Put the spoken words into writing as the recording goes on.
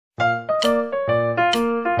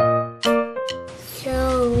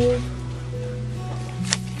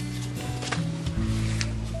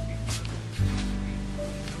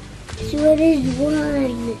is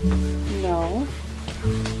one? No.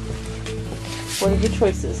 What are the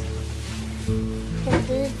choices?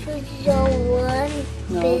 The choices are one.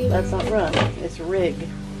 No, big. that's not run. It's rig.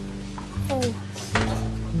 Oh.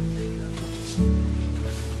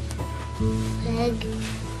 Big.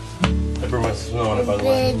 Everyone's snowing it, by the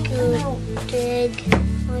way. Big.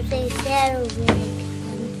 I'll say shadow big.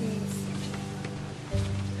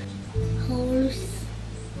 Holes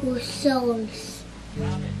or souls.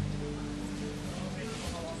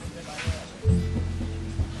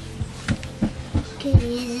 Okay,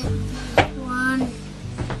 is it this one?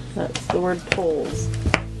 That's the word tolls.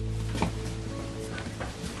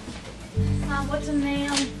 What's a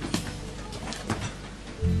noun?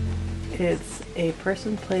 It's a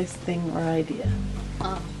person, place, thing, or idea.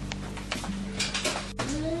 Oh.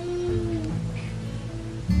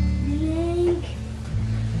 Link.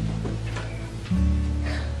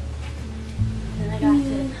 And I got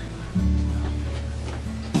it.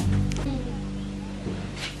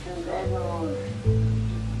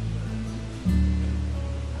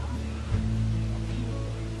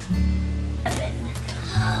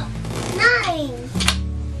 Nine.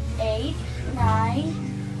 8, 9.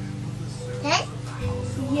 10.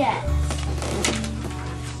 Yes.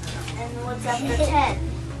 And what's after 10?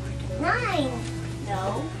 9.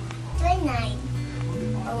 No. Try 9.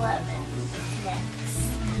 11.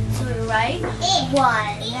 Next. So we write 1.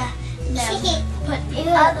 Then put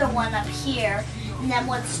the other one up here. And then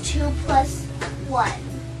what's 2 plus 1?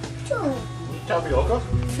 2. Tapioca?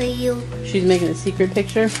 For you. She's making a secret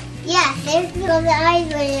picture. Yeah, there's the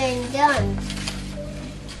eyes when you're done.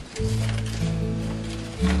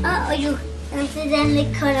 You accidentally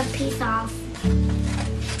cut a piece off.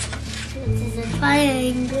 This is a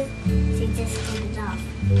triangle. She just cut it off.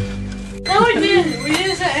 No, we didn't. We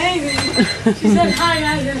didn't say anything. She said hi,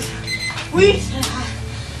 guys. We said hi.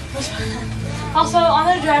 Also, on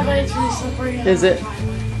the driveway, it's really slippery. Is it?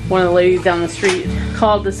 One of the ladies down the street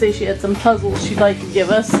called to say she had some puzzles she'd like to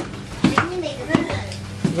give us.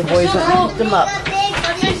 The boys went and picked them up.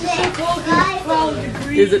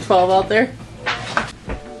 Is it 12 out there?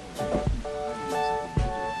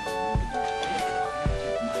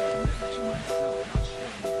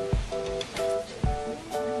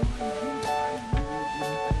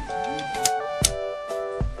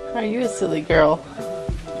 Are you a silly girl?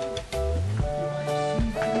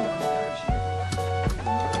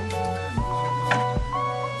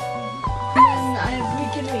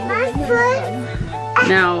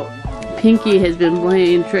 Now, Pinky has been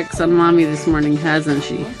playing tricks on Mommy this morning, hasn't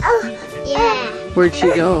she? Oh, yeah. Where'd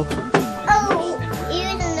she go? Oh,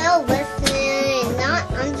 even though it's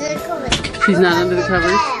not under the covers. She's not under the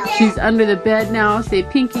covers? She's under the bed now. Say,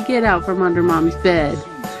 Pinky, get out from under Mommy's bed.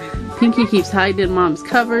 Pinky keeps hiding in Mom's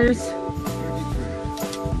covers.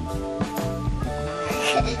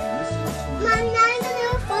 Mom, not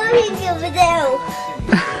gonna fall over there.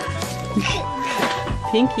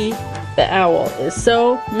 Pinky, the owl, is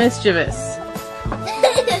so mischievous.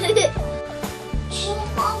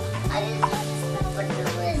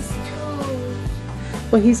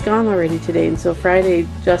 Well, he's gone already today, and so Friday,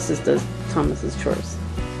 Justice does Thomas's chores.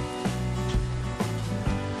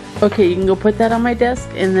 Okay, you can go put that on my desk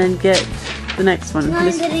and then get the next one.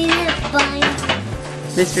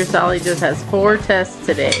 Mr. Solly just has 4 tests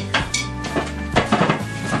today.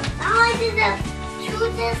 I did the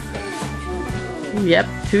 2 tests. Yep,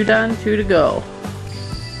 2 done, 2 to go.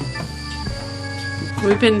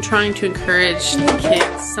 We've been trying to encourage the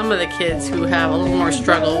kids, some of the kids who have a little more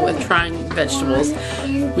struggle with trying vegetables.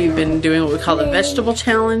 We've been doing what we call the vegetable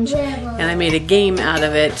challenge, and I made a game out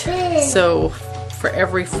of it. So for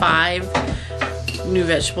every 5 new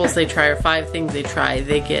vegetables they try, or 5 things they try,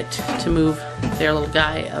 they get to move their little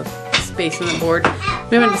guy of space on the board.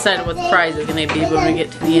 We haven't decided what the prize is going to be when we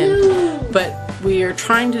get to the end, but we are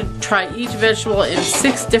trying to try each vegetable in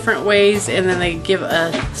 6 different ways, and then they give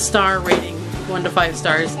a star rating, 1 to 5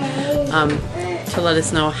 stars, to let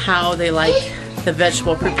us know how they like the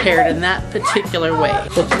vegetable prepared in that particular way.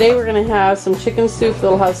 So today we're going to have some chicken soup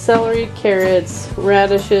that'll have celery, carrots,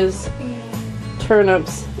 radishes,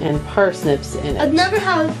 turnips, and parsnips in it. I've never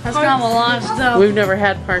had That's not a lot, though. We've never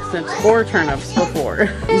had parsnips or turnips before.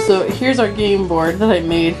 So here's our game board that I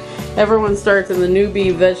made. Everyone starts in the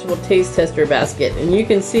newbie vegetable taste tester basket, and you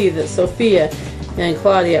can see that Sophia and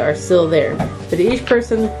Claudia are still there. But each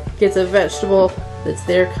person gets a vegetable that's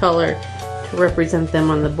their color to represent them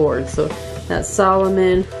on the board. So that's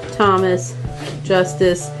Solomon, Thomas,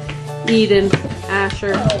 Justice, Eden,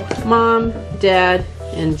 Asher, Mom, Dad,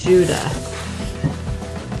 and Judah.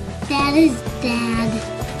 That is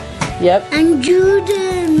Dad. Yep. And Judah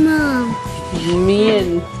and Mom. Me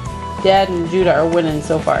and Dad and Judah are winning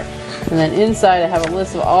so far. And then inside I have a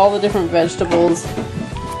list of all the different vegetables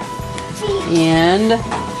and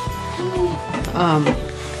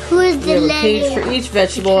Who is we the have a lady? page for each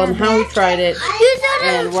vegetable and how we tried it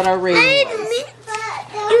and what our rating was.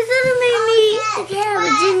 You should have made me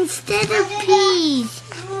cabbage instead of peas.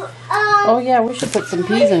 Oh yeah, we should put some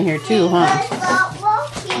peas in here too, huh?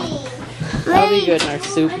 That'll be good in our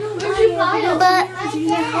soup.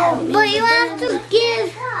 But you have to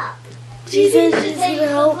give. She says she's gonna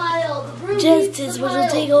help Justice, which will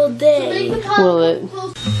take all day. Will it?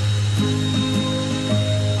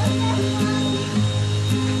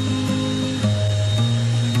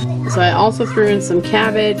 So I also threw in some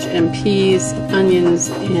cabbage and peas, onions,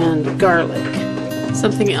 and garlic.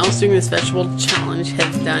 Something else doing this vegetable challenge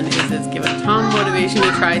has done is it's given Tom motivation to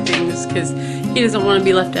try things because he doesn't want to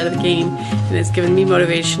be left out of the game, and it's given me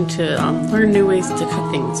motivation to learn new ways to cook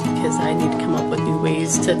things because I need to come up with new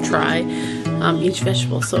ways to try each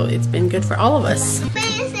vegetable. So it's been good for all of us.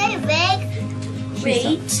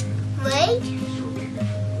 Plate.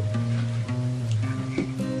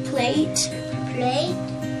 Slate.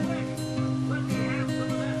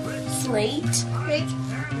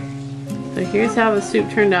 So here's how the soup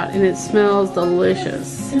turned out, and it smells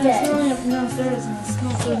delicious.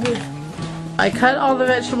 I cut all the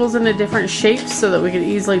vegetables into different shapes so that we could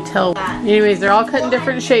easily tell. Anyways, they're all cut in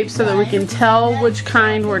different shapes so that we can tell which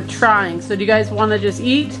kind we're trying. So do you guys want to just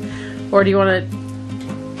eat, or do you want to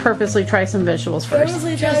purposely try some vegetables first?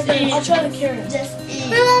 I'll try the carrots.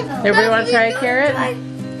 Everybody want to try a carrot?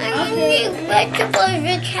 I'm gonna eat vegetables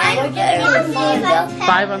and carrots.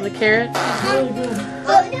 5 on the carrot.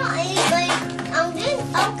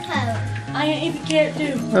 I can eat the carrot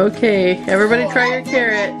too. Okay, everybody try your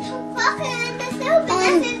carrot.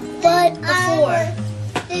 But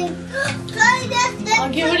I'll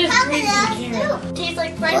give it a 3 for the carrot. Tastes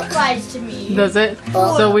like French fries to me. Does it?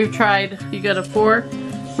 So we've tried, you got a 4?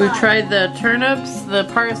 We've tried the turnips, the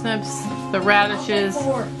parsnips, the radishes,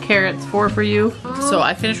 carrots, 4 for you. So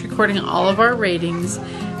I finished recording all of our ratings,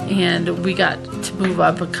 and we got to move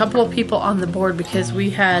up a couple of people on the board because we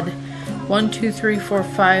had 1, 2, 3, 4,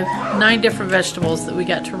 5, 9 different vegetables that we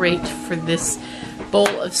got to rate for this bowl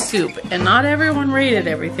of soup. And not everyone rated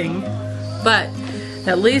everything, but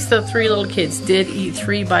at least the 3 little kids did eat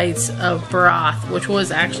 3 bites of broth, which was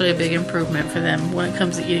actually a big improvement for them when it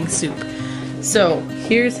comes to eating soup. So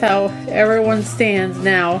here's how everyone stands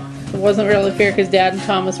now. It wasn't really fair because Dad and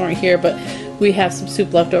Thomas weren't here, but we have some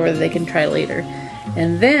soup left over that they can try later.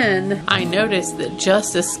 And then I noticed that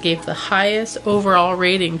Justice gave the highest overall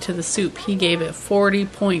rating to the soup. He gave it 40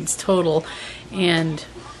 points total, and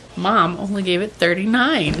Mom only gave it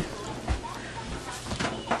 39.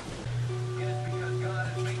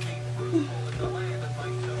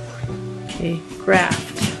 Okay,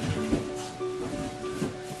 graft.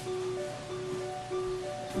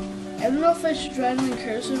 I don't know if I should write in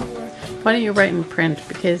cursive or... Why don't you write in print?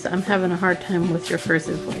 Because I'm having a hard time with your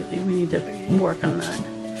cursive lately. We need to work on that.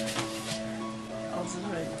 I'll just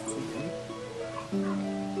write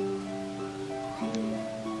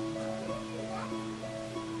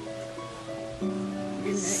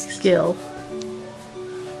it. Skill.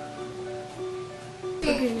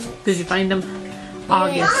 Did you find them?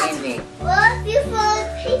 August.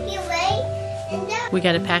 We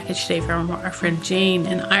got a package today from our friend Jane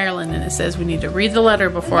in Ireland, and it says we need to read the letter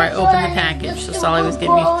before I open the package. So Solly was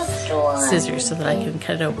giving me scissors so that I can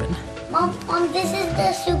cut it open. Mom, this is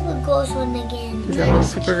the super gross one again. Is that look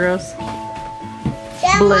super gross?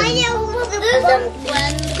 Blend.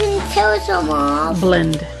 Tear some off.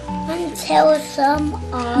 Blend. Tear some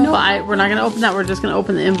off. But we're not going to open that. We're just going to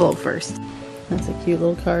open the envelope first. That's a cute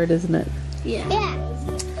little card, isn't it? Yeah.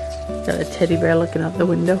 Got a teddy bear looking out the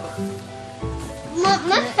window.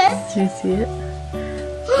 Do you see it?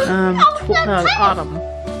 Autumn.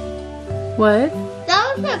 What? That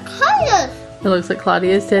was a color. It looks like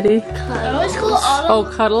Claudia's teddy. I always call autumn. Oh,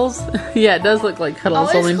 Cuddles? Yeah, it does look like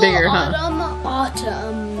Cuddles, only bigger, huh?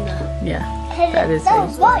 Autumn. Yeah, that is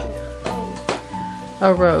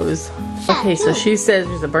a rose. Okay, so she says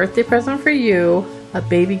there's a birthday present for you, a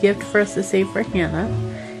baby gift for us to save for Hannah,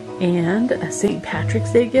 and a St.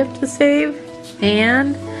 Patrick's Day gift to save,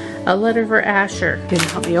 and a letter for Asher. Can you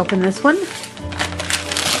help me open this one?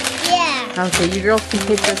 Yeah. Okay, you girls can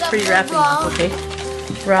take this pretty wrapping up, okay?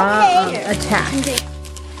 Raw attack.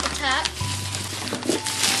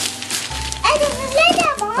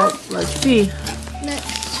 Oh, let's see.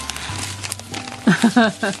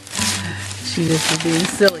 She just is being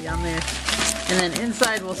silly on there. And then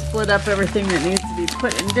inside we'll split up everything that needs to be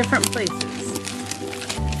put in different places.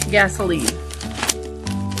 Gasoline.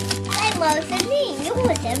 Marceline. You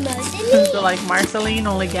want that Marceline? So like Marceline,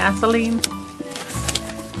 only gasoline.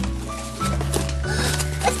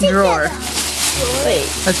 Drawer. Wait.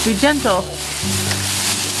 Let's be gentle.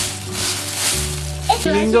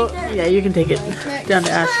 You can go. Yeah, you can take it down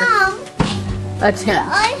to Asher. A 10.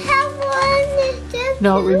 I have one.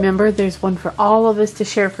 No, remember, there's one for all of us to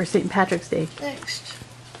share for St. Patrick's Day. Next.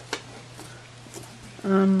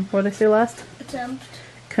 What did I say last? Attempt.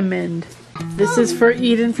 Commend. This is for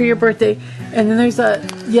Eden for your birthday. And then there's a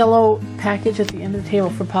yellow package at the end of the table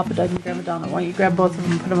for Papa Doug and Grandma Donna. Why don't you grab both of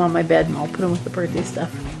them and put them on my bed, and I'll put them with the birthday stuff.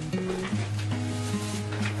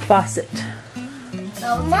 Faucet.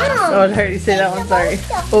 Oh, Mom. Oh, did I already say that one? Sorry.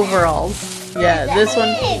 Overalls. Yeah, this one.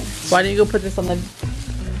 Why don't you go put this on the...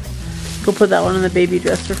 Go put that one on the baby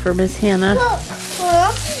dresser for Miss Hannah.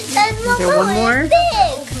 Is there one more?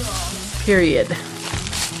 Period.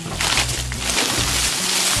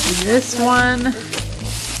 And this one.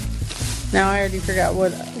 Now I already forgot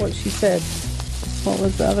what she said. What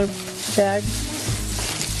was the other bag?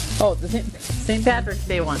 Oh, the St. Patrick's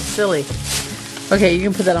Day one. Silly. Okay, you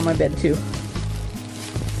can put that on my bed too.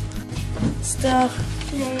 Stuff.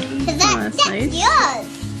 That's nice. Yours.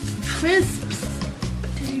 Crisps.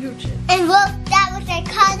 Potato chips. And look, that was a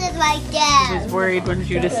cousin right She there. was worried when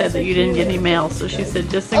Judah said that you didn't get any mail, so she said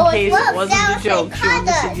just in Oh, case look, it wasn't that a was joke, my she wanted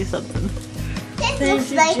to cousin. send you something. This Thank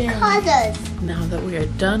looks you, like Jen. cousins. Now that we are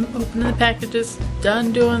done opening the packages,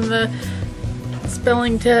 done doing the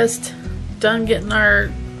spelling test, done getting our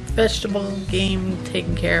vegetable game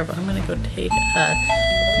taken care of, I'm gonna go take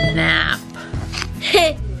a nap.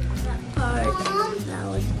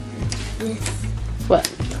 What?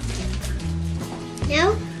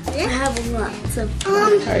 No? I have lots of.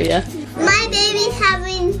 Are ya? My baby's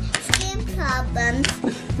having skin problems.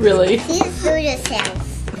 Really? He's through himself.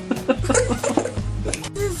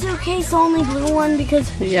 This is okay, it's the only blue one because.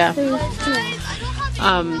 Yeah.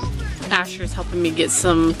 Asher's helping me get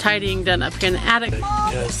some tidying done up here in the attic.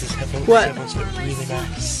 Yes, this headphones What? are really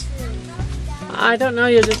nice. I don't know,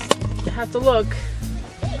 you'll just have to look.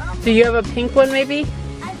 Do you have a pink one maybe?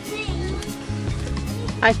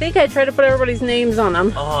 I think I tried to put everybody's names on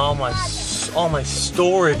them. Oh, all my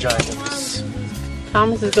storage items.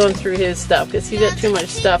 Thomas is going through his stuff because he's got too much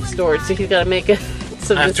stuff stored, so he's got to make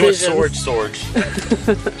some I have too much decisions. storage.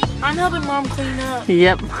 I'm helping Mom clean up.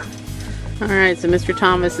 Yep. Alright, so Mr.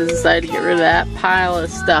 Thomas has decided to get rid of that pile of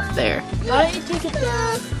stuff there. Why don't you take it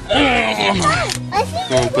down? I'm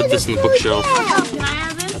gonna put this in the bookshelf. Can I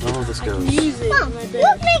have it? I don't know where this goes. Use it in my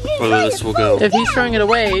bed. Whether this will go. If he's throwing it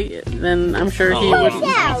away, then I'm sure he Oh, wouldn't.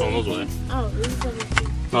 it's on those way. Oh, these are the.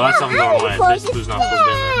 No, that's something going away. This blue's not supposed to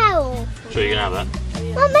be in there. Sure, you can have that.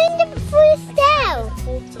 Mom, I need to freeze down.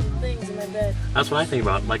 Hold some things in my bed. That's what I think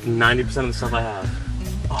about. Like 90% of the stuff I have.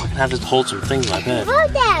 Oh, I can have this to hold some things in my bed.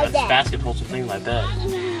 Hold down This there. basket holds some things in my bed.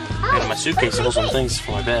 And my suitcase holds some things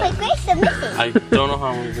for my My bed. grace is missing. I don't know how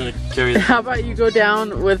I'm gonna carry this. How about you go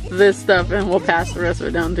down with this stuff and we'll pass the rest of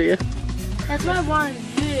it down to you? That's why I wanted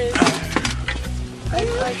this. I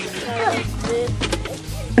like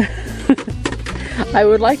this. I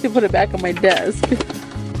would like to put it back on my desk.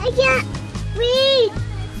 I can't read.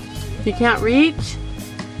 You can't reach?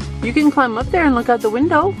 You can climb up there and look out the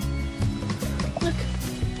window.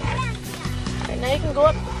 Alright, now you can go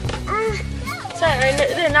up. Sorry, right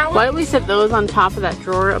there, now. Why don't we set those on top of that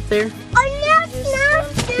drawer up there? Oh, no,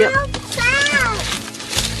 Yep.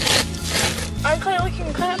 Okay, we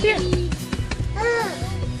can climb up here.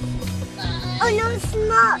 Oh, no, it's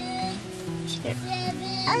not.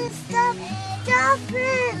 Oh, stop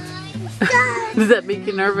it. Stop. Does that make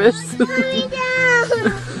you nervous? Put me down.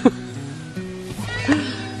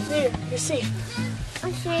 There, you're safe.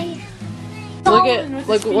 Okay. Look at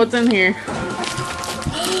what's in here.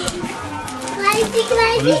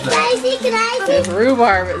 It's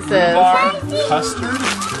rhubarb, it says. Rhubarb custard?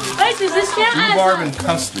 Wait, does this count Rhubarb and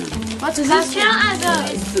custard. What does this count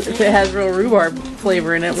as If it has real rhubarb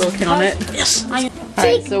flavor in it, we'll count it. Yes.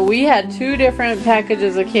 Alright, so we had 2 different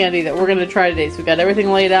packages of candy that we're going to try today. So we got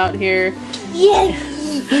everything laid out here. Yes.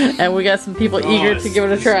 And we got some people eager to give it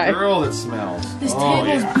a This try. girl that smells. This Oh,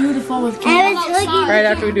 table's yeah. beautiful with I candles was looking. outside. Right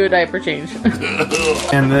after we do a diaper change.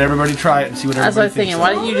 And then everybody try it and see what That's what I was everybody thinking.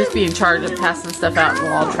 Why don't you just be in charge of passing stuff out and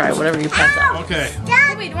we'll all try whatever you pass out. Okay,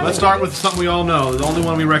 Wait, let's start with something we all know. The only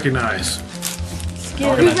one we recognize. We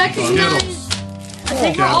recognize. I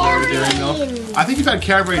think Cadbury Dairy Milk. I think you've had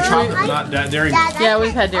Cadbury chocolate, but not Dairy Milk. Yeah,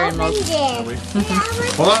 we've had dairy milk.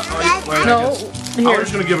 Hold on. Wait, No, I'm here.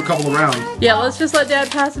 just gonna give a couple around. Yeah, let's just let Dad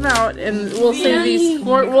pass them out and we'll save these.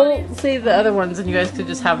 We'll save the other ones and you guys could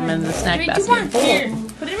just have them in the snack Wait, basket. 2 points. Here,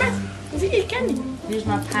 put it in my. Let's eat candy. Here's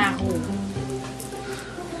my pie hole.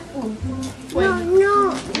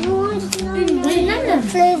 No, it's not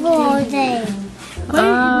flavor all day.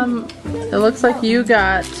 It looks like you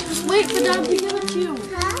got. Wait for Dad to give it to you.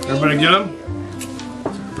 Everybody get them?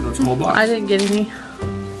 It's a whole box. I didn't get any.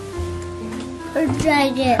 I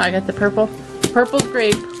tried it. I got the purple. Purple's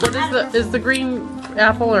grape. What is the green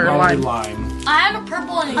apple or Probably lime? lime. I have a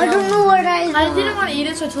purple and a I yellow. don't know what I I didn't want to eat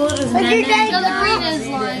it, so I told her it was What did I the green got? is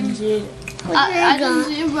lime. What I did I didn't got?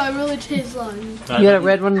 see it, but I really taste lime. You got a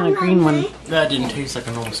red one and a green one. That didn't taste like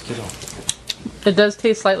a normal Skittle. It does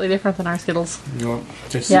taste slightly different than our Skittles. You want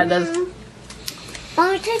to Yeah, it does.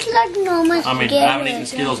 Oh, it tastes like normal I mean, I haven't eaten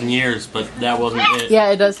Skittles in years, but that wasn't it. Yeah,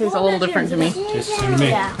 it does taste a little different to me. Tastes the same to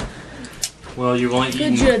me. Well, you've only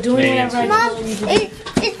eaten Good, doing Canadian whatever I Skittles. Mom,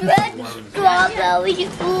 it's red strawberry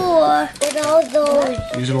floor. With all those.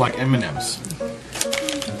 These are like M&Ms.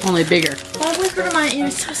 Only bigger. I whispered in my ear,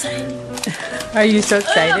 so excited. Are you so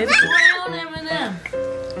excited? Brown M&M.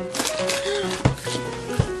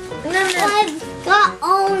 I've got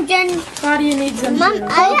orange and Claudia needs them. Mom, I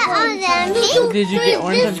got orange and Did you get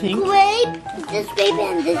orange and pink? This grape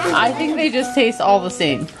and this is I think they just taste all the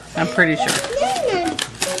same. I'm pretty sure.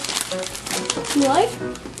 What?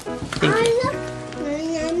 Thank you.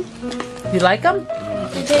 You like them? They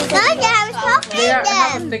are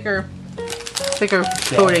have a thicker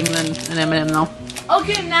coating than an M&M though.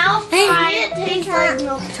 Okay, now try it. Tastes like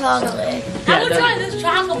milk chocolate. Yeah, I it would does. try this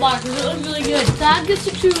chocolate bar because it looks really good. Dad gets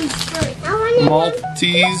to choose first.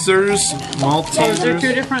 Maltesers. Those are two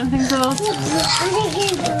Maltesers. different things of those? No,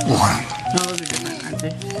 those are different, aren't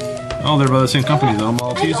they? Oh, they're by the same company though.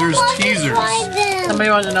 Maltesers. Teasers. Somebody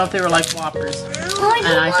wanted to know if they were like Whoppers.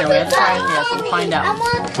 And I said we had to try it, yes, and find out. Which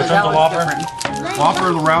But one's a Whopper? different. Whopper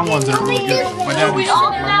are the round ones that are really good. My dad We used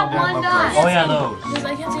all to did my that dad one loved night. Oh yeah, those. I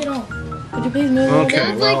can't see it all. Could you please move? those.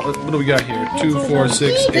 Okay, well, what do we got here? 2, 4,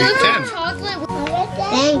 6, 8, 10.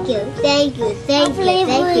 Thank you, thank you, thank you,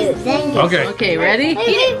 thank you, thank you. Okay. Okay, ready?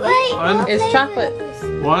 Wait, One. It's chocolate.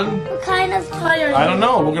 One. what kind of toy are I don't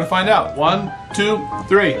know. We're gonna find out. 1, 2,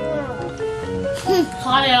 3.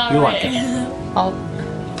 Claudia, You like already. I'll,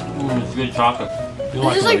 It's good chocolate. You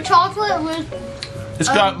It's just like chocolate with. It's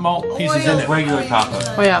got malt pieces in it. Regular chocolate.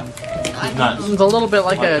 oh yeah, It's not. it's a little bit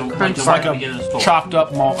like a the- crunch. It's like we get at the a store. chopped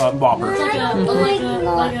up Whopper. Like a.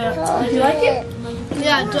 You like it?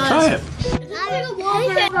 Yeah, it does. Try it.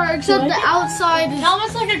 Except the outside is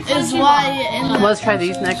almost like a is white and Let's try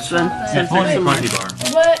these next then. Since Only they're a similar. crunchy bar.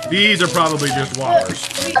 but These are probably just Whoppers.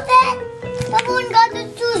 Someone got to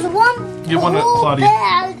choose one. Give one to whole Claudia.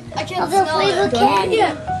 bag I can't of the smell flavor it. candy.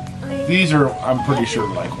 These are, I'm pretty sure,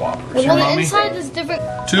 like Whoppers. Here, Well, the mommy. inside is different.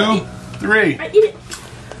 2, 3.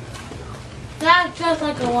 That tastes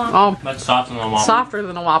like a Whopper. Oh, That's softer than a Whopper. softer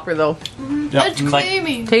than a Whopper though. Yep. It's like-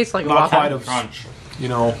 creamy. Tastes like a Not quite Whopper. a, Crunch. you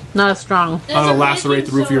know, Not as strong. It's not gonna a lacerate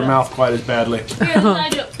the roof of your soda. mouth quite as badly. Here, I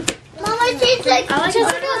do. Mama, it tastes like I like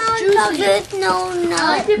just it when it's chocolate. No,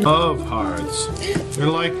 no. Love hearts. They're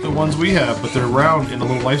like the ones we have, but they're round in a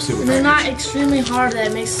little lifesaver They're package. not extremely hard that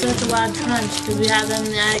it makes such a loud crunch because we have them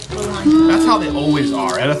in the attic for long. That's how they always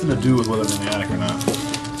are. It has nothing to do with whether they're in the attic or not.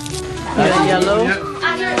 Yellow.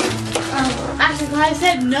 Actually, I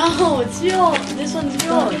said no, it's yours. This one's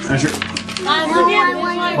yours. That's your,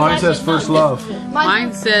 Mine mine says first love.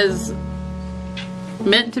 Mine says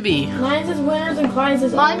meant to be. Mine says winners and Clyde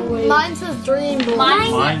says always. Mine says dream.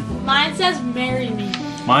 Mine says marry me.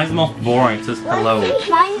 Mine's the most boring. It says hello.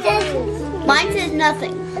 Mine says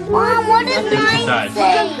nothing. Mom, what does mine Besides.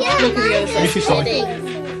 say? Look at the other Let me side. see something.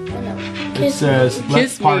 It says,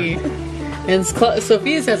 let's Kiss party. me. And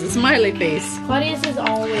Sophia says a smiley face. Claudia says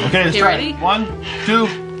always. Okay, let's You try ready? it. 1, 2,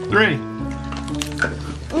 3.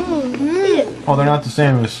 Oh, they're not the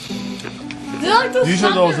same as. These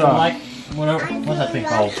are those, Like, whatever. What's that thing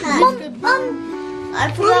called? Mom,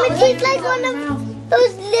 it tastes like one of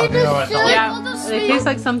those little Yeah, they taste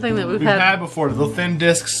like something that we've we've had. had before. The thin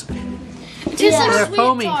discs. It tastes like They're sweet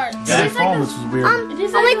foamy. tarts. Yeah, they foam. This is weird.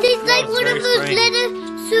 it tastes like one of those little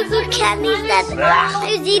super candies that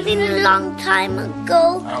I was eating a long time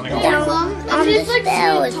ago. I don't think Down I'll like on the It tastes like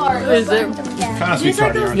spell. sweet tarts. Is it? them. Kind of sweet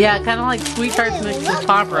tarty, aren't they? Yeah, kind of like sweet tarts mixed with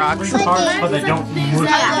Pop Rocks. But they don't mush.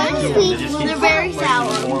 They're very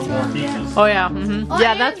sour. More and more pieces. Oh yeah,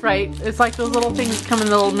 yeah, that's right. It's like those little things that come in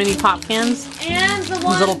little mini pop cans. And the Those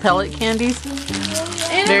one. little pellet candies.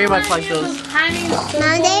 and very the much one like that those. was tiny.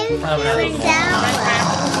 Mom, they were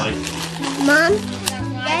sour. Like, Mom,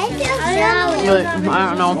 they feel sour. But I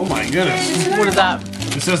don't Oh know. my goodness. What is that?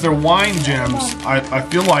 It says they're wine gems. I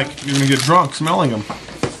feel like you're gonna get drunk smelling them.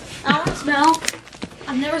 I want to smell. I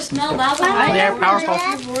I've never smelled alcohol. They're powerful.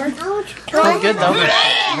 Smells good though.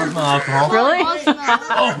 Where's my alcohol? Really? Oh my god.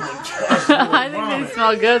 I think they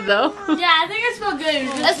smell good though. Yeah, I think it smells good.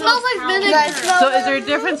 It smells like vinegar. So is there a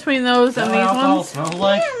difference between those and these Alcohol ones? smells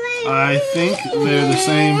like. I think they're the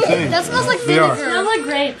same thing. That smells like They vinegar. are. It smells like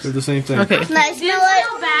grapes. They're the same thing. Okay. Can I smell It it?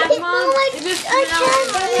 smells bad, Mom. It just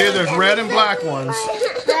smells. Okay, there's red and black ones. I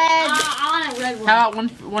want a red one. How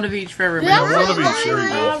about one of each for everybody? Yeah, one of each. There you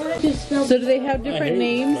go. So do they have different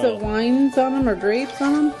names of wines on them or grapes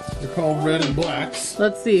on them? They're called red and blacks.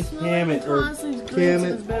 Let's see. Damn it. Or Damn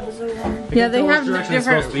it. Yeah, they have direction it's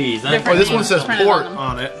supposed to different. be. Is that different Oh, this one names says printed port on them.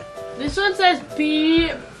 on it. This one says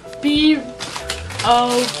B-O-P.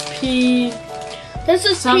 This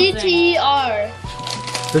is Something. PTR.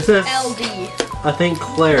 This is, LD. I think,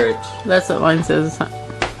 claret. That's what mine says. I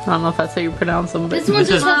don't know if that's how you pronounce them, but This one This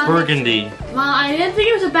is just burgundy. Mom, I didn't think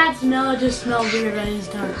it was a bad smell. It just smelled weird at this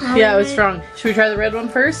time. yeah, it was strong. Should we try the red one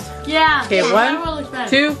first? Yeah. Okay, that one, one looks better.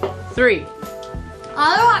 2, 3. Oh, they're a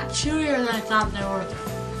lot chewier than I thought they were.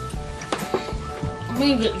 I'm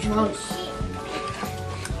gonna get drunk.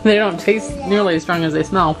 They don't taste nearly as strong as they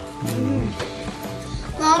smell.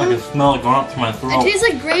 I can smell it going up to my It throat. tastes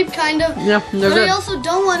like grape, kind of. Yeah, they're But I good. also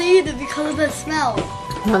don't want to eat it because of the smell.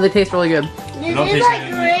 No, they taste really good. They don't taste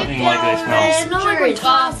anything like they smell. It smells like when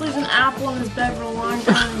Toss leaves an apple in his bed for a long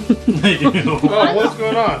time. They do. Oh, what's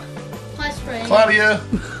going on? Pie spray. Claudia,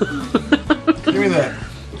 give me that.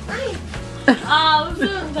 Oh, this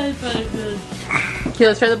doesn't taste very good. Okay,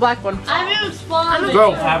 let's try the black one. I haven't even swallowed it.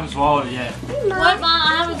 Go. I haven't swallowed it yet. What, Mom?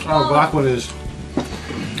 I haven't Oh, swallowed black one is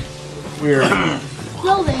weird.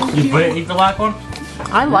 You put it, eat the black one?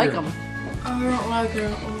 I like them. it. I don't like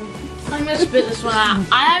it. I'm gonna spit this one out.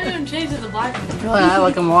 I haven't even tasted the black one. Really, I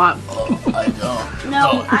like them a lot. I don't.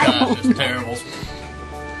 No, It's terrible.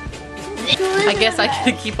 I guess I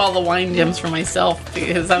can keep all the wine gems for myself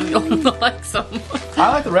because I'm the only one that likes them. I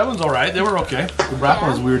like the red ones all right. They were okay. The black one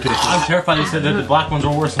was weird tasting. I'm terrified you said that the black ones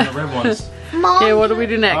were worse than the red ones. Okay, what do we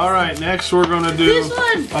do next? All right, next we're gonna do This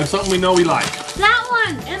one. something we know we like. That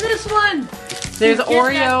one and this one. There's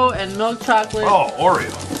Oreo and milk chocolate. Oh, Oreo.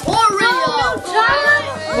 Oreo.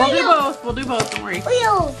 We'll do both. We'll do both. Don't worry. I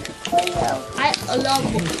love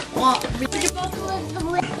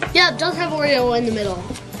Yeah, it does have Oreo in the middle.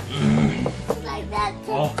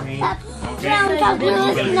 Oh, me.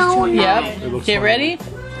 Yep. Okay, ready?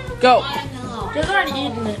 Go. They're already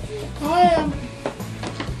eating it.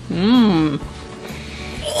 Mmm.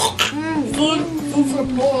 Food for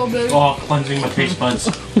poor baby. Oh, cleansing my taste buds.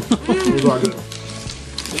 These are good.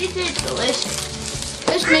 These are delicious.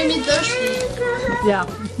 This made me thirsty. Yeah.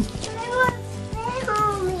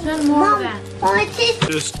 Send more of that.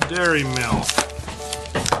 Just dairy milk.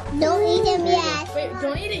 Don't eat them yet. Wait,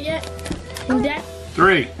 don't eat it yet.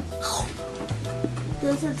 3.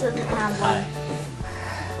 This doesn't have one.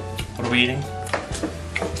 What are we eating?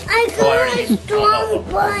 I got a strong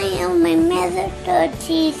bite on my mother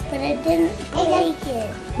cheese, but I didn't like it.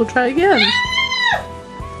 We'll try again.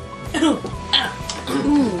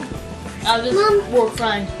 I'll just work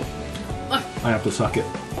fine. I have to suck it. I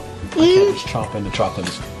can't just chomp into chocolate.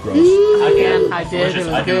 It's gross. Again, I did. It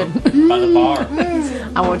I was do good. it by the bar.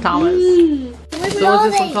 I want Thomas. So what's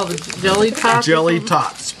this one called? The jelly top? Jelly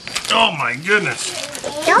tots. Oh my goodness.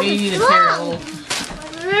 You need a terrible.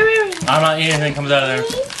 I'm not eating anything that comes out of there.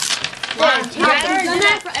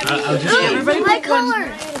 Everybody pick one. I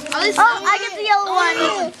get the yellow one.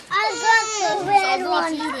 I got the red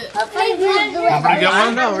one. Okay, the red Everybody get I don't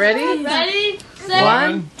one? know. Ready? Ready? Set.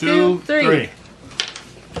 1, 2, 3.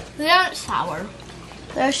 They aren't sour.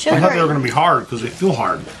 They're I thought they were going to be hard because they feel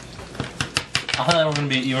hard. I thought they were going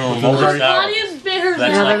to be even remotely sour. Claudia's bitter.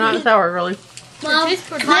 That's Yeah, they're like not sour, really. Mom,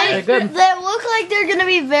 They're good. They look like they're gonna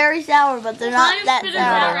be very sour, but they're not Claudia's that bitter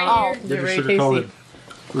sour at right all. here. They're They're very sugar tasty. coated.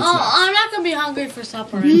 Oh, I'm not gonna be hungry for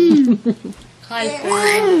supper. Claudia's bitter.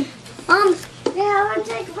 Yeah, I want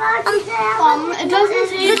to take a bite. It doesn't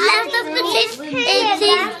The taste last of the taste, it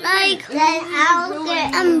tastes like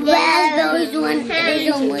raspberries one. These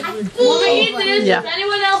one was When we eat this, Yeah. if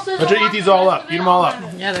anyone else doesn't Let's eat want these them, all up. Eat them all up.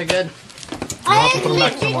 Yeah, they're good. I'll have to put them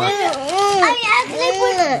back somewhere. I actually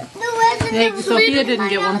put the rest of Hey, them Sophia didn't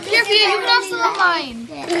get one. Here, Fia, you can have some of mine.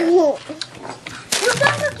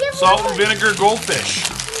 Salt and vinegar goldfish.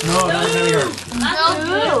 No, not vinegar.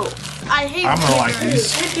 No. I hate I'm going to like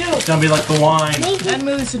these. It's going to be like the wine.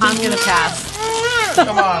 I'm gonna pass.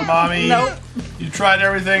 Come on, Mommy. Nope. You tried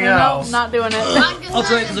everything Nope, else. not doing it. I'll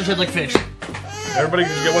try it because I should like fish. Everybody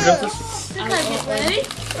can get one, Justice? Ready?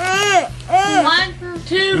 1,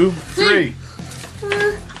 2, 2, 3.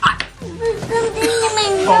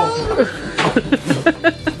 Oh.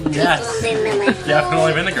 Yes.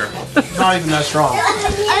 Definitely vinegar. Not even that strong.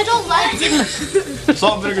 I don't like it.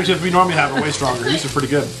 Salt and vinegar chips we normally have are way stronger. These are pretty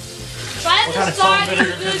good. What kind of salt and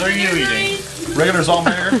vinegar chips are you eating? Regular salt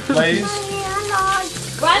and vinegar, Lay's.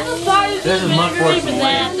 This is much worse than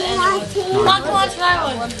Lay's. Not going to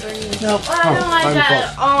try one. Nope. I don't like that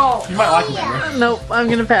at all. You might like them, Henry. Nope, I'm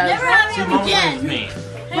gonna pass. Never have See, it Mom again. with me.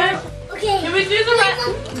 Okay. Can we do the rest?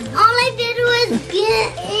 All I did was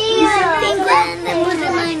get things and then put it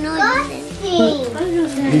in my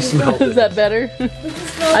nose. He smelled Is it. that better?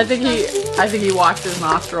 I think he washed his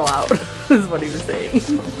nostril out. Is what he was saying.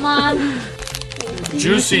 Mom.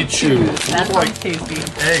 Juicy chew. That Look like sounds tasty.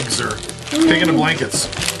 eggs or pig in the blankets.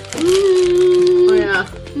 Oh yeah.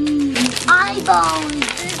 Eyeballs.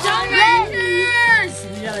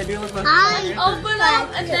 Yeah, they do look like. Open up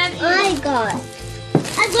and then eat.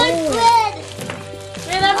 I got bread.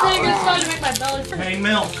 Man, that vinegar's starting to make my belly hurt. Hey,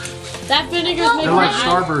 milk. That vinegar's making They're my like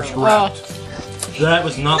Starburst Oh, wrapped. That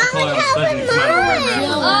was not the color I was expecting to come out of right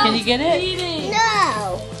now. can you get it? eating. No.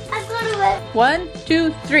 I got a red. 1,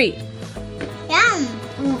 2, 3. Yum.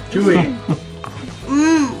 Chewy.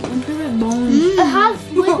 It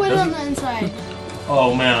has liquid on the inside.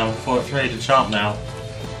 Oh man, I'm ready to chomp now.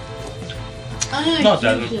 No, it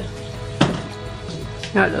doesn't.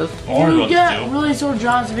 Yeah, it does. Orange You one get too. really sore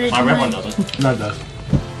jaws if you eat My red too one much. doesn't. No, it does.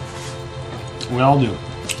 We all do.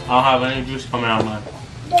 I don't have any juice coming out of mine.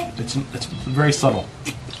 It's very subtle.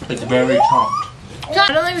 It's very chomped. I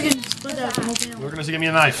don't think we can split that the whole thing. We're gonna see. Give me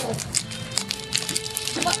a knife.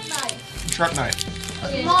 What knife? Sharp knife.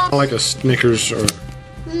 Okay, Mom. I like a Snickers or.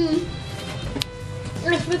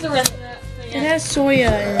 Let's put the rest of that. It has soya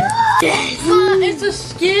in it. Mom, it's a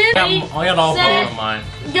skin. I got all four of mine.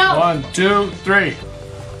 Go. 1, 2, 3.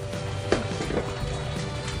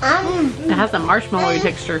 It has a marshmallowy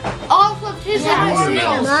texture. Off of his house.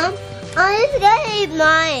 Mom, I'm just gonna eat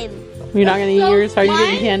mine. You're not gonna eat yours? Are you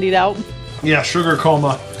getting candied out? Yeah, sugar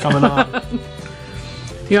coma coming on.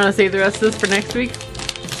 You wanna save the rest of this for next week?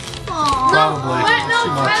 Probably. Wait, no, Too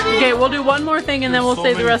much. Trevi. Okay, we'll do one more thing and then we'll So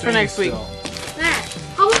save the many rest for things next week. still.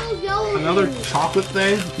 How about those yellow? Another chocolate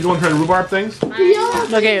thing? You don't want to try the rhubarb things?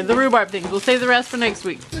 Okay, the rhubarb things. We'll save the rest for next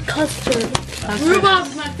week. Custard.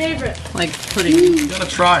 Rhubarb's my favorite. Like pudding. You gotta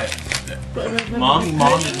try it. Mom didn't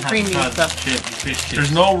have Creamy to touch stuff. fish chips.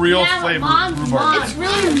 There's no real Yeah, flavor Mom, rhubarb. It's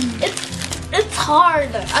really, it's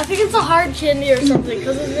hard. I think it's a hard candy or something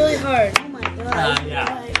because it's really hard. Oh my god.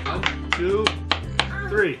 Yeah. 1, 2,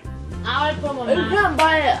 3. I would put one. You can't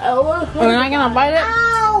buy it. We're not gonna bite it?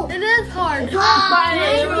 Ow! It is hard. You can't buy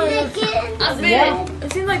it. Lick it.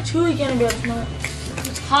 It seems like chewy candy, but it's not.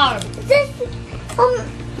 It's hard. This, when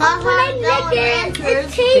I lick it, it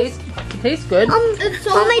tastes, Tastes good. It's so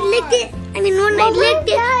when I lick it, when I licked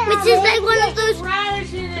it, which is like one of those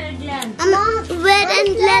Radish in it again. red and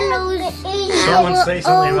yellow Someone say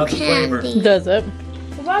something about the flavor. candy. Does it?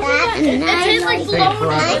 It tastes like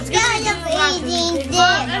blown. It's eating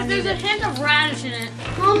got there's a hint of radish in it.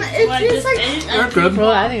 Mom, it tastes like They're good.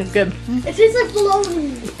 Well, I think it's good. it tastes like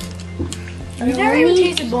bologna. I've never even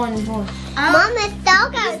tasted bologna before. Mom, it's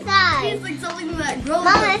dark outside. It's like something that grows.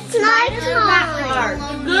 Mom, it's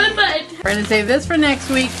nighttime. Good, but it We're gonna save this for next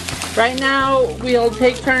week. Right now, we'll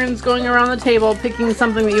take turns going around the table, picking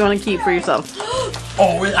something that you want to keep for yourself.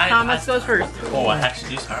 Oh, Thomas goes first. Oh, I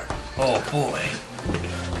actually these hard. Oh boy.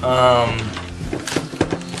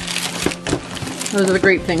 Those are the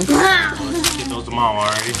great things. Get those to Mom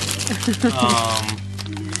already.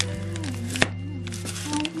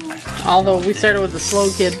 Although we started with the slow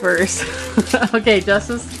kid first. Okay,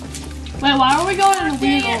 Justice. wait. Why are we going in a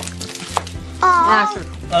wheel? Asher.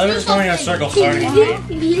 We're just going in a circle starting with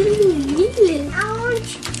me.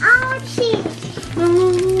 Ouch, ouchie.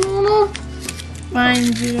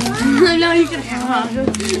 Mind you. No, you can have it.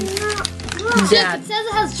 Dad. It says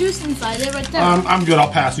it has juice inside it right there. I'm good. I'll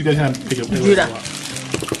pass. You guys can pick it. Judah.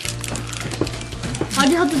 How'd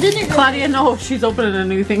you have the vinegar? Claudia, no, she's opening a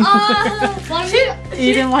new thing.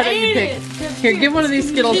 Eden, why don't you pick? Here, give one of these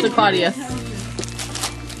Skittles to Claudia.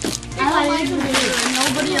 I like the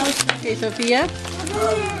vinegar. Nobody else. Okay, Sophia. Yeah,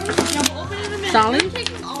 but open it in a minute. Sally? You're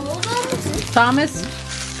taking all of them? Thomas.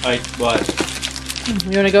 What?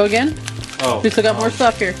 You wanna go again? Oh. We still got more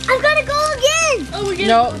stuff here. I'm gonna go again. Oh, we're getting.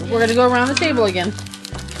 No, we're gonna go around the table again.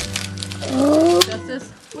 Justice.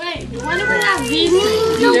 Wait, why do we have these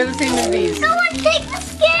things? They're the same as these. Someone take the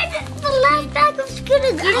skin, the last bag of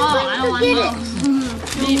Skittles. I don't want those.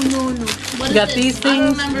 What We is got this? these I don't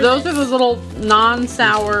things. remember Those this. are those little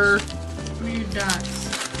non-sour. Weird dots.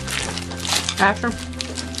 Asher.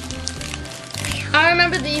 I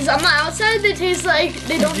remember these. On the outside, they taste like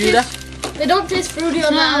they don't Judah. taste. They don't taste fruity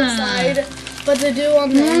on the outside. but they do on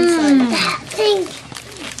the inside. Pink.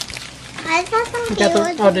 I thought You got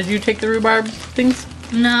the, oh, did you take the rhubarb things?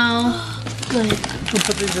 No. We'll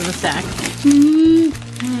put these in the sack.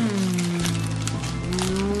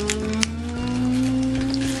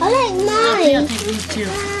 I like mine.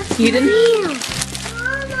 Eden?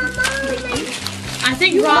 I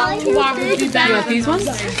think raw rhubarb would be You better. want these ones?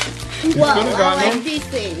 Whoa, I like these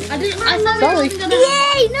things. I thought Sorry. it was gonna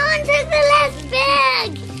Yay! No one took the last bag!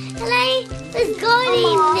 And I was going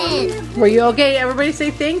in. Were you okay? Everybody say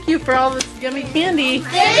thank you for all this yummy candy.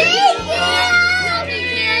 Thank you!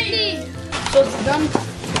 So it's done.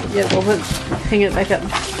 Yeah, we'll hang it back up.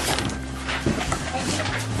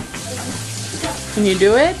 Can you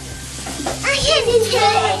do it? I can't do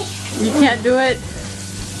it. You can't do it?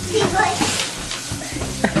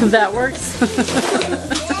 That works.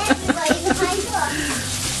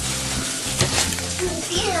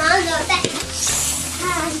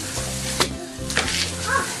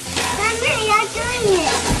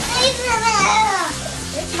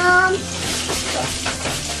 Mom.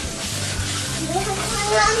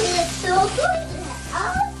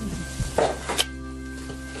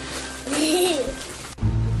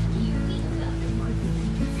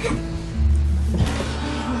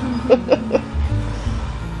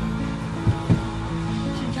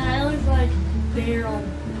 Tyler's like barrel.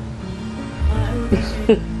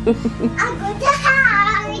 I'm going to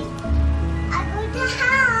hide. I'm going to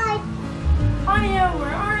hide. Anya,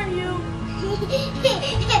 where are you?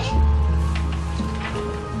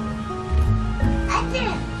 That's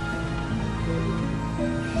it.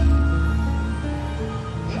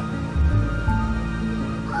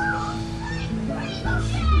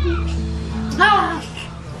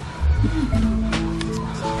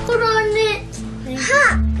 Put on it.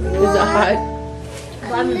 Hot. Is it hot?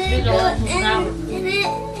 Lemon sweet all sour. And it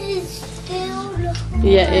is still.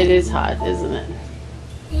 Yeah, it is hot, isn't it?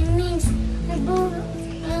 It means I go a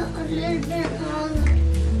little bit longer.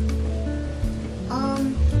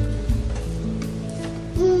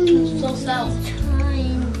 So sour.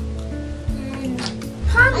 Time. And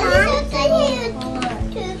come on.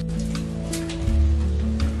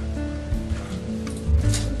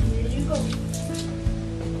 Here you go.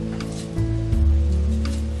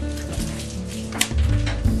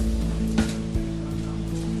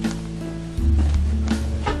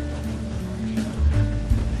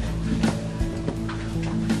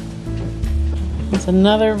 It's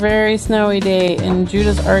another very snowy day, and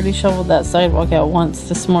Judah's already shoveled that sidewalk out once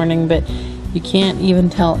this morning, but you can't even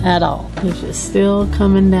tell at all. It's just still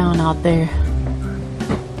coming down out there.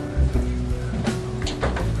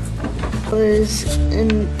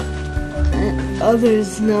 And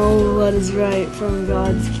others know what is right from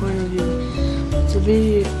God's point of view. To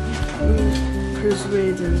be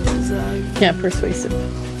persuaded is Yeah, persuasive.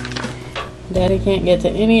 Daddy can't get to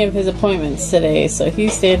any of his appointments today, so he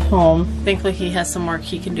stayed home. Thankfully, he has some work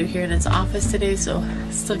he can do here in his office today, so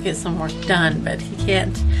still get some work done, but he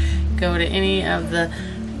can't go to any of the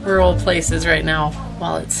rural places right now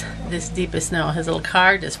while it's this deep of snow. His little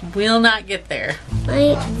car just will not get there.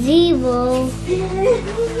 My 0,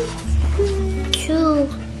 2,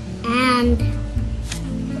 and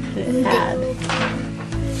It had.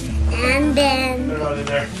 then They're not in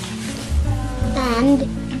there. and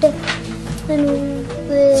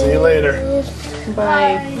See you later.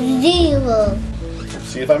 Bye. 0.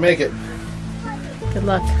 See if I make it. Good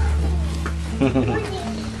luck.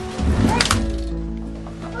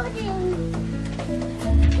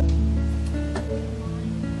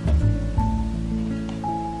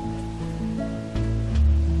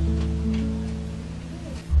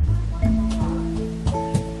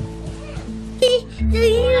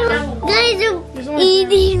 Guys are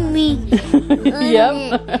eating me.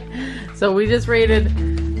 Yep. So we just raided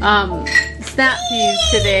snap peas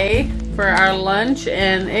today for our lunch,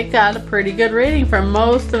 and it got a pretty good rating from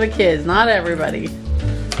most of the kids. Not everybody.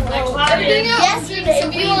 Yesterday,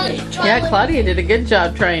 we wanted to try Yeah, Claudia did a good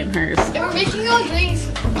job trying hers. We're making our drinks,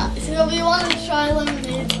 so we wanted to try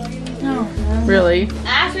lemonade. Really.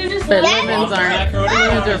 After just But lemons aren't.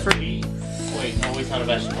 Lemons are for. Wait, no, it's not a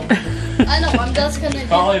vegetable. I know, I'm just gonna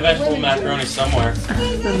Probably a vegetable macaroni somewhere.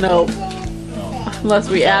 Nope. Unless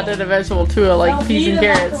we added a vegetable to it, like peas and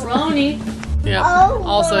carrots. Yep.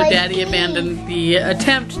 Also, Daddy abandoned the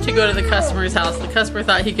attempt to go to the customer's house. The customer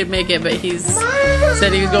thought he could make it, but he's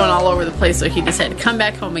said he was going all over the place, so he decided to come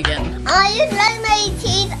back home again. I just let my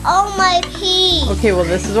teeth on my peas. Okay, well,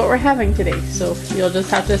 this is what we're having today. So you'll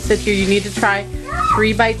just have to sit here. You need to try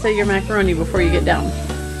 3 bites of your macaroni before you get down.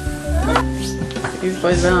 These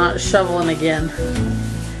boys been out shoveling again.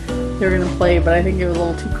 They were gonna play, but I think it was a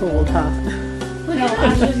little too cold, huh? Look No,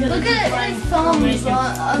 I'm just gonna Look at his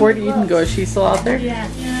thumbs. Where do Eden go? Is she still out there? Yeah,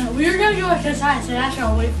 we were gonna go outside, so actually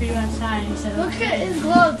I'll wait for you outside. He said, Look at his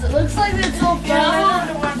gloves. It looks like they're so yeah, fun.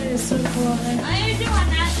 I wanted to so cool. I ain't doing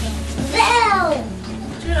that.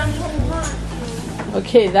 Dude, I'm so hot.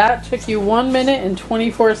 Okay, that took you 1 minute and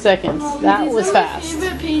 24 seconds. That was fast.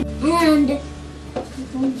 And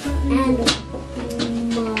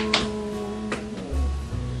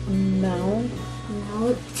mountains.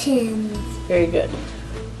 Very good.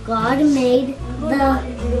 God made the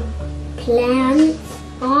plants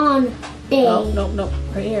on day. No,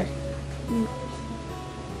 right here.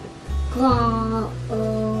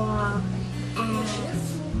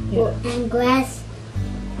 And grass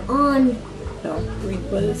on No, read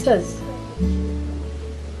what it says.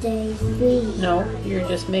 day 3. No, you're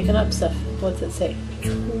just making up stuff. What's it say?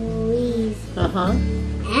 Trees Uh-huh.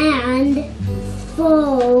 and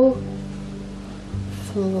full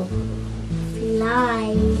flies.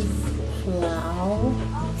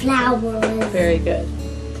 Flowers. Very good.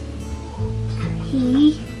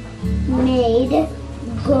 He made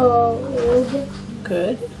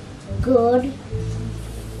Good. good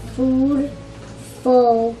food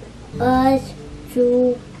for us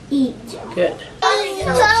to eat. Good.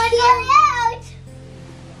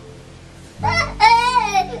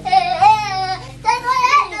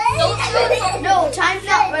 No, time's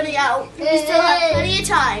not running out. We still have plenty of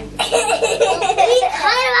time. We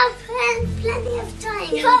have plenty of time.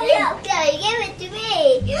 Hurry up, Gary, give it to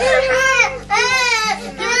me. You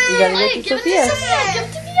gotta get to Sophia. Give it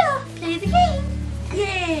to Sophia. Play the game.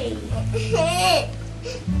 Yay.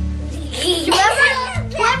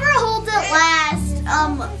 Whoever holds it last,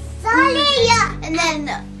 and then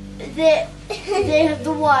they have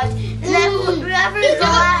to watch. And then whoever's the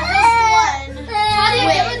last one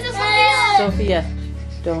wins. Sophia,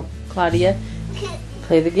 don't. Claudia,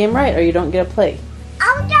 play the game right or you don't get a play.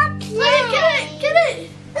 I'll not play. Get it.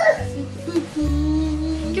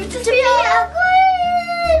 Give it to Sophia.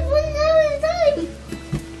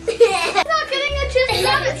 I'm not getting a chance to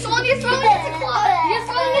grab it. Someone is throwing it to Claudia. You're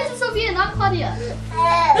throwing it to Sophia, not Claudia.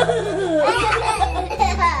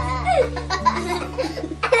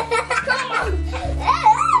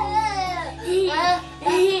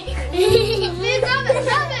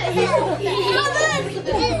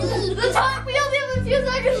 We only have a few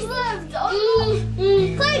seconds left.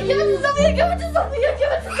 Clay, give it to Sophia. Give it to Sophia.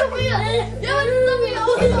 Give it to Sophia. Give it to Claudia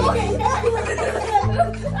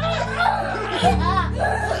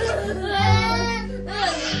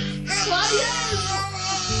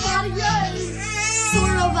is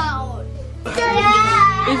sort of out.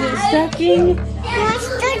 Is it stucking? It's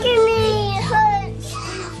stuck in me. It hurts.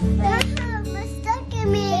 It's stuck in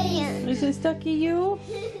me. Is it stuck in you?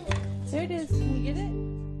 There it is. Can you get it?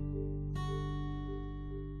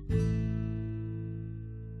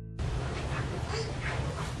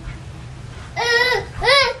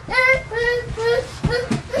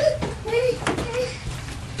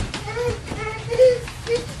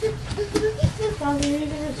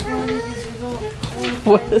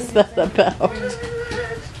 What is that about?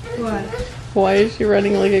 What? Why is she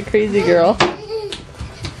running like a crazy girl?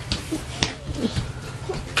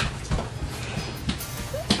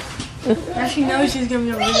 Now she knows she's gonna be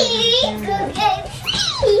able to get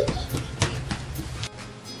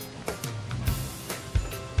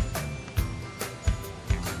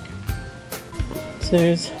So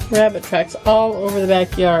there's rabbit tracks all over the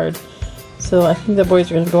backyard. So I think the boys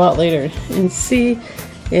are going to go out later and see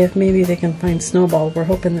if maybe they can find Snowball. We're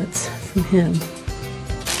hoping that's from him.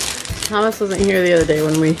 Thomas wasn't here the other day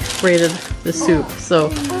when we rated the soup. So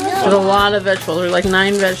there's a lot of vegetables. There's like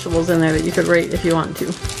 9 vegetables in there that you could rate if you want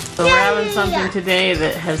to. So we're having something today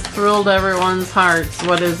that has thrilled everyone's hearts.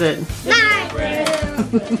 What is it? It's not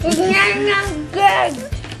good.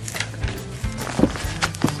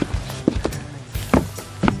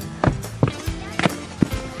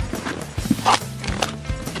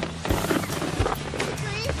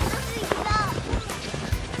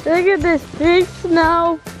 Look at this big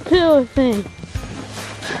snow pillow thing.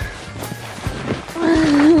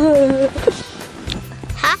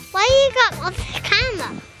 Huh? Why you got on this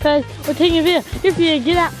camera? Because we're taking a video. If you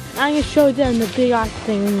get out, I'm going to show them the big arch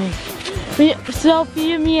thing we made.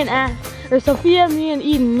 Sophia, me, and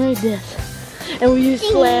Eden made this. And we used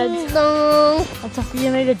sleds. Ding dong. And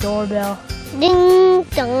Sophia made a doorbell. Ding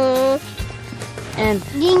dong. And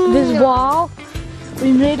Ding this dong. wall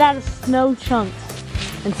we made out of snow chunks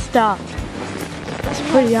and stuff. It's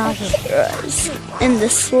pretty awesome. In the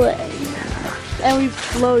sled. And we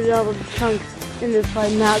loaded all the chunks in this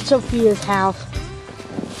sled. Now it's Sophia's house.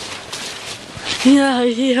 Yeah.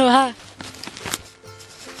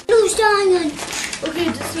 Who's dying? Okay,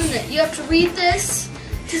 just a minute. You have to read this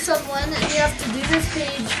to someone, and you have to do this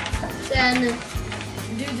page, then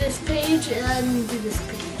do this page, and then do this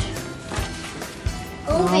page.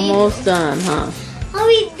 Almost done, huh? I'll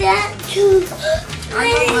read that too.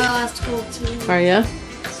 I got my last goal too. Are ya?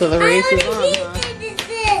 So the race is on, huh?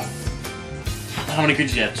 How many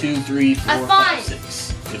kids do you have? 2, 3, 4, I'm 5, fine.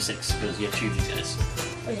 6. You have 6 because you have 2 of these guys.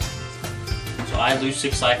 Okay. So I lose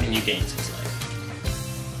 6 life and you gain 6 life.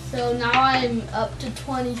 So now I'm up to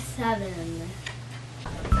 27.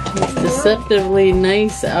 It's deceptively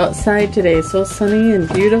nice outside today. So sunny and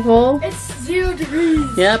beautiful. It's 0 degrees.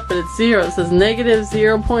 Yep, but it's 0. It says negative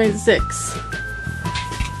 0.6.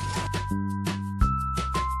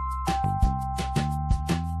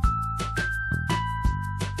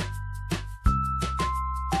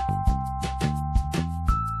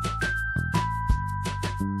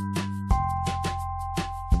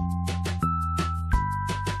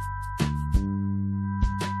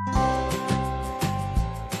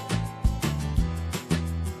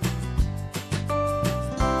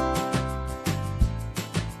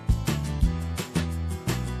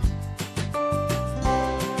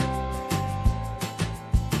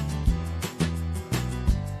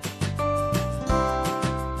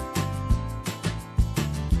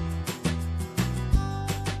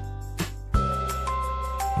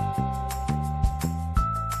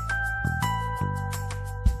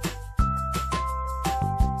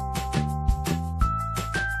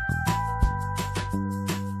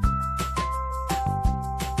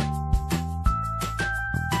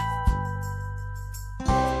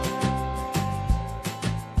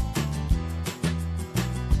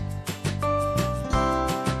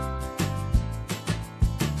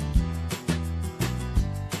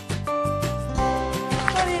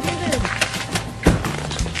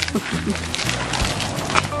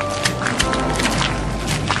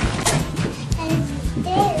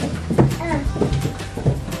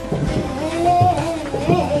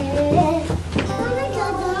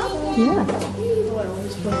 Yeah.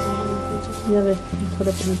 Yeah, they put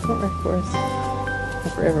up in the front rack for us.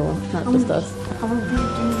 For everyone, not just us. Stop it!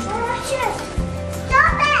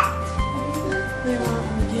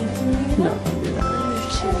 No, don't do that.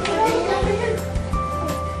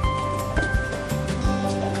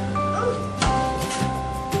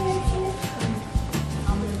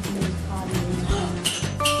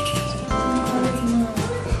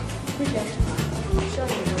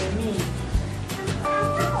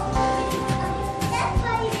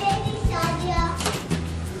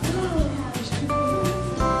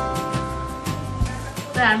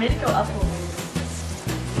 I made it go up a little.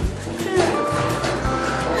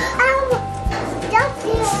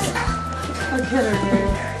 Look at her there.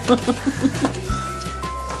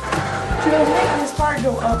 She goes, make this part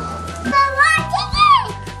go up.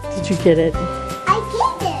 Did you get it? I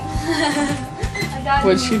did it. I got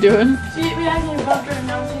What's she doing? We actually bumped her and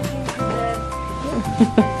now she thinks she's dead.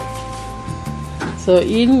 So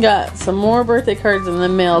Eden got some more birthday cards in the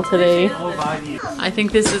mail today. I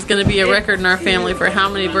think this is going to be a record in our family for how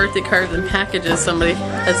many birthday cards and packages somebody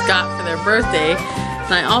has got for their birthday.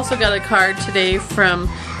 And I also got a card today from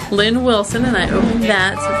Lynn Wilson, and I opened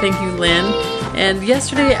that, so thank you, Lynn. And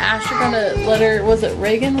yesterday Asher got a letter, was it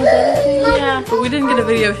Reagan? Was that his name? Yeah, but we didn't get a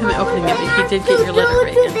video of him opening it, but he did get your letter,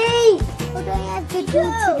 Reagan. What do I have to do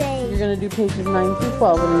today? You're going to do pages 9 through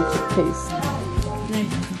 12 on each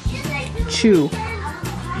page. Chew.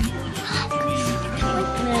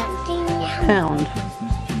 Pound.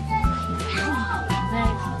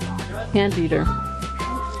 Hand eater.